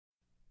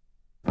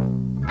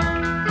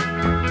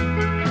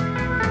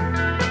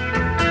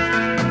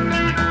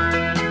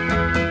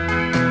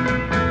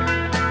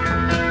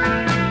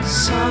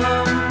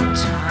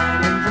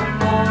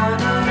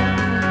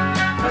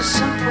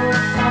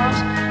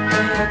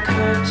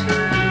her to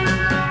you,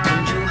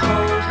 and you'll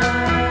hold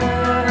her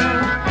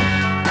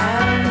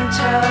and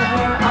tell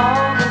her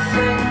all the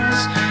things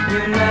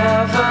you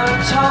never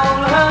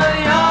told her.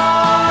 Your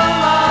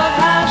love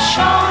has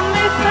shown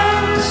me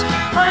things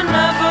I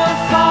never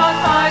thought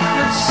I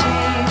could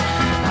see.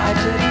 I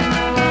didn't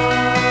know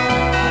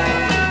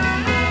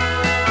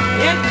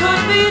it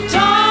could be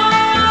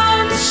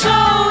done so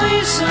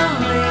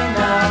easily.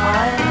 Now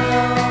I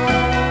know.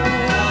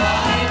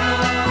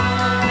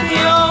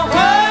 Your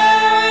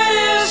word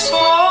is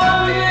for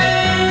me.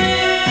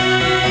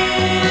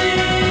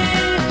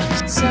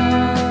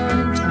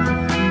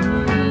 Sometime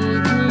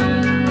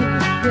evening,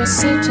 you're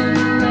sitting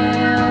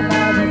there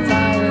by the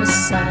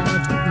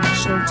fireside, and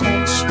she'll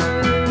touch you,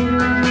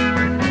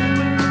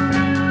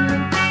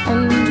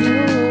 and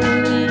you'll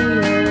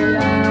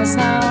realize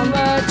how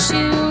much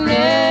you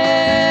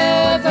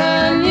never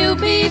knew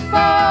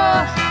before,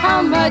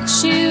 how much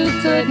you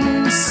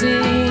couldn't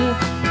see.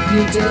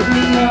 You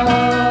didn't know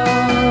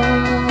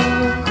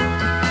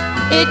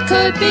it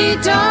could be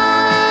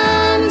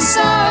done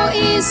so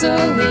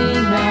easily.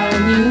 Now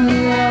you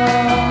know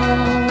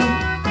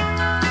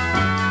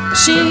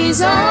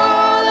she's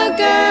all a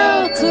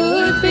girl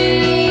could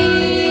be.